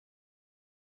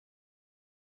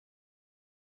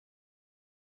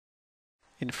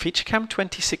In FeatureCAM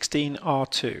 2016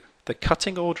 R2, the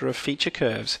cutting order of feature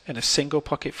curves in a single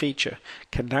pocket feature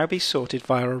can now be sorted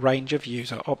via a range of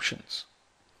user options.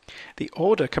 The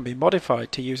order can be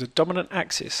modified to use a dominant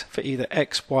axis for either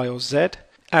X, Y or Z,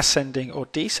 ascending or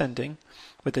descending,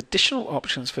 with additional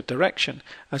options for direction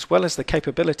as well as the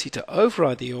capability to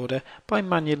override the order by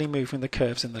manually moving the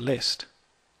curves in the list.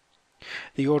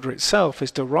 The order itself is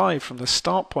derived from the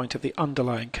start point of the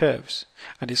underlying curves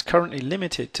and is currently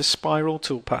limited to spiral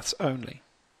toolpaths only.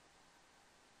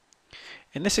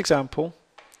 In this example,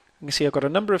 you can see I've got a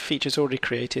number of features already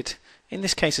created, in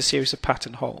this case a series of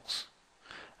pattern holes.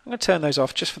 I'm going to turn those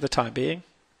off just for the time being.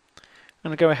 I'm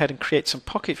going to go ahead and create some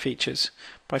pocket features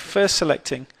by first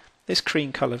selecting this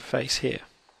cream coloured face here.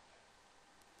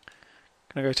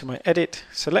 I'm going to go to my Edit,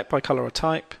 Select by Colour or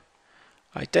Type,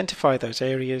 identify those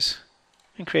areas,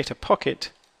 and create a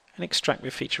pocket and extract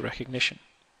with feature recognition.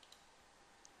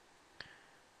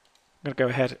 I'm going to go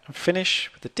ahead and finish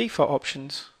with the default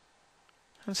options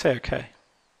and say OK.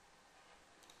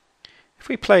 If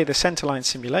we play the centerline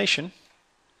simulation,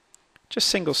 just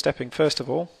single stepping first of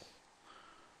all,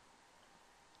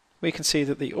 we can see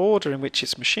that the order in which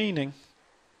it's machining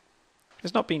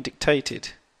has not been dictated,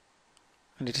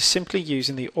 and it is simply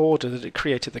using the order that it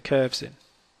created the curves in.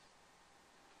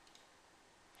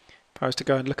 If I was to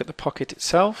go and look at the pocket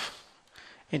itself,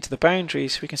 into the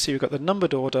boundaries, we can see we've got the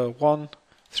numbered order 1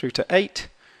 through to 8,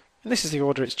 and this is the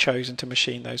order it's chosen to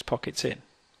machine those pockets in.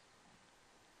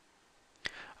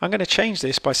 I'm going to change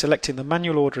this by selecting the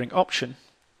manual ordering option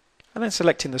and then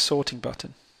selecting the sorting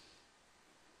button.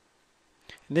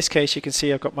 In this case you can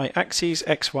see I've got my axes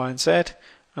X, Y and Z,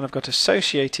 and I've got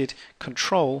associated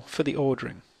control for the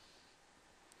ordering.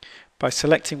 By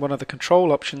selecting one of the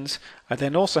control options, I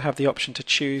then also have the option to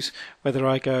choose whether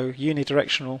I go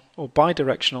unidirectional or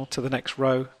bidirectional to the next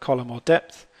row, column or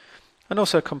depth, and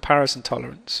also comparison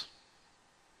tolerance.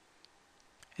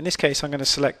 In this case I'm going to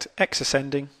select X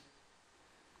ascending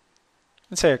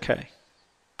and say OK.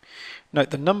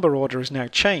 Note the number order is now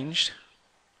changed.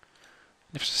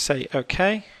 If I say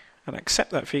OK and accept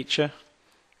that feature,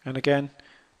 and again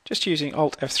just using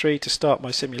Alt F3 to start my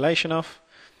simulation off,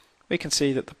 we can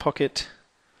see that the pocket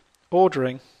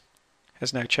ordering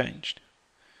has now changed.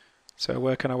 So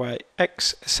working our way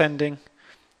X ascending,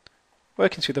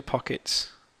 working through the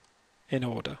pockets in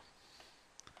order.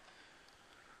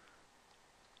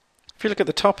 If you look at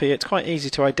the top here, it's quite easy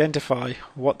to identify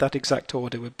what that exact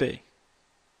order would be.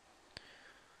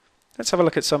 Let's have a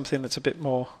look at something that's a bit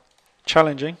more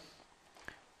challenging,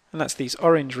 and that's these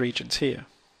orange regions here.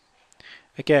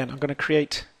 Again, I'm going to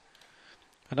create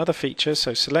another feature,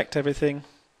 so select everything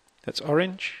that's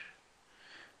orange,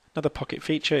 another pocket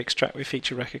feature, extract with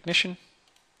feature recognition,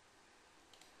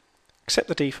 accept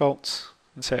the defaults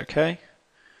and say OK,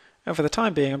 and for the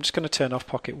time being I'm just going to turn off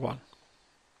pocket 1.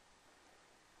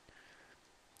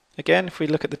 Again, if we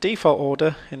look at the default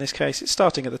order, in this case it's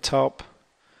starting at the top,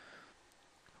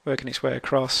 working its way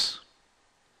across,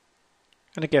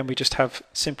 and again we just have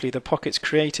simply the pockets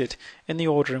created in the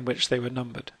order in which they were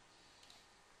numbered.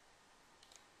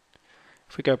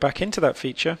 If we go back into that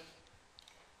feature,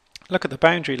 look at the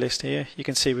boundary list here, you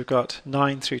can see we've got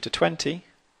 9 through to 20.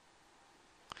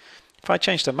 If I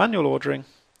change the manual ordering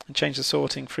and change the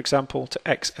sorting, for example, to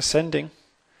X ascending,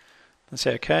 and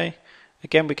say OK,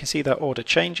 again we can see that order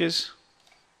changes.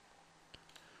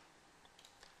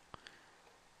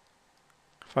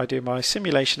 If I do my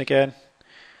simulation again,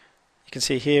 you can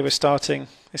see here we're starting,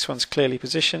 this one's clearly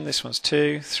positioned, this one's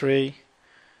 2, 3.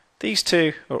 These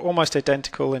two are almost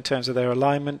identical in terms of their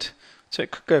alignment, so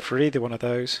it could go for either one of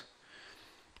those.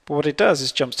 But what it does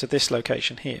is jumps to this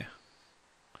location here.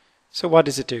 So why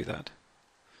does it do that?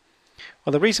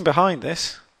 Well, the reason behind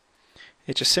this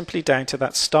is just simply down to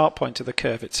that start point of the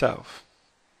curve itself.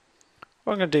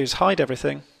 What I'm going to do is hide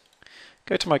everything,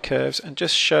 go to my curves and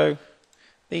just show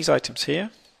these items here,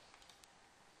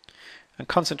 and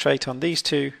concentrate on these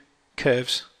two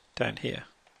curves down here.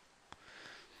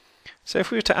 So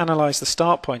if we were to analyze the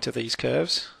start point of these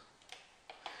curves,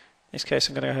 in this case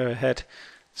I'm going to go ahead,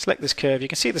 select this curve. You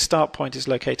can see the start point is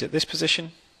located at this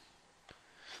position.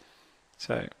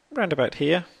 So round about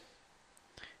here.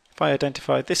 If I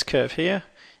identify this curve here,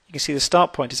 you can see the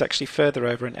start point is actually further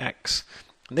over in X.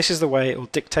 And this is the way it will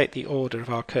dictate the order of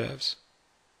our curves.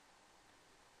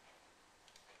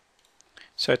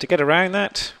 So to get around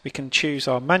that, we can choose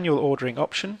our manual ordering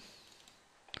option.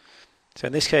 So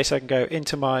in this case I can go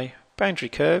into my boundary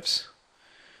curves.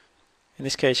 In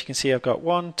this case you can see I've got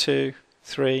 1, 2,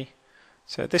 3.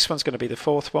 So this one's going to be the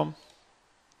fourth one.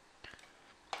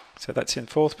 So that's in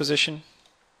fourth position.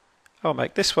 I'll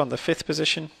make this one the fifth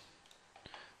position.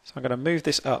 So I'm going to move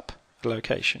this up the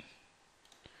location.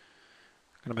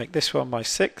 I'm going to make this one my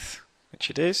 6th, which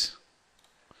it is.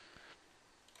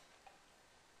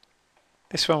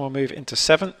 This one will move into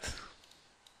 7th,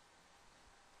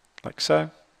 like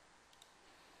so.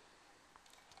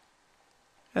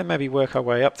 And maybe work our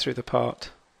way up through the part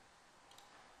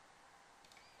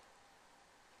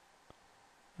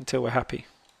until we're happy.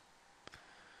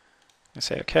 I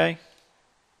say OK.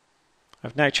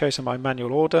 I've now chosen my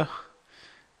manual order.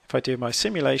 If I do my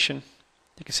simulation,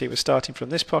 you can see we're starting from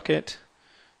this pocket,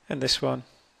 and this one,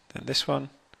 then this one,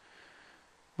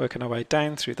 working our way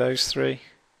down through those 3,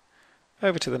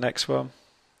 over to the next one,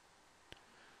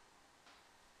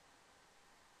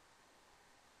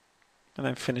 and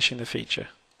then finishing the feature,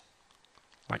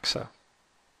 like so.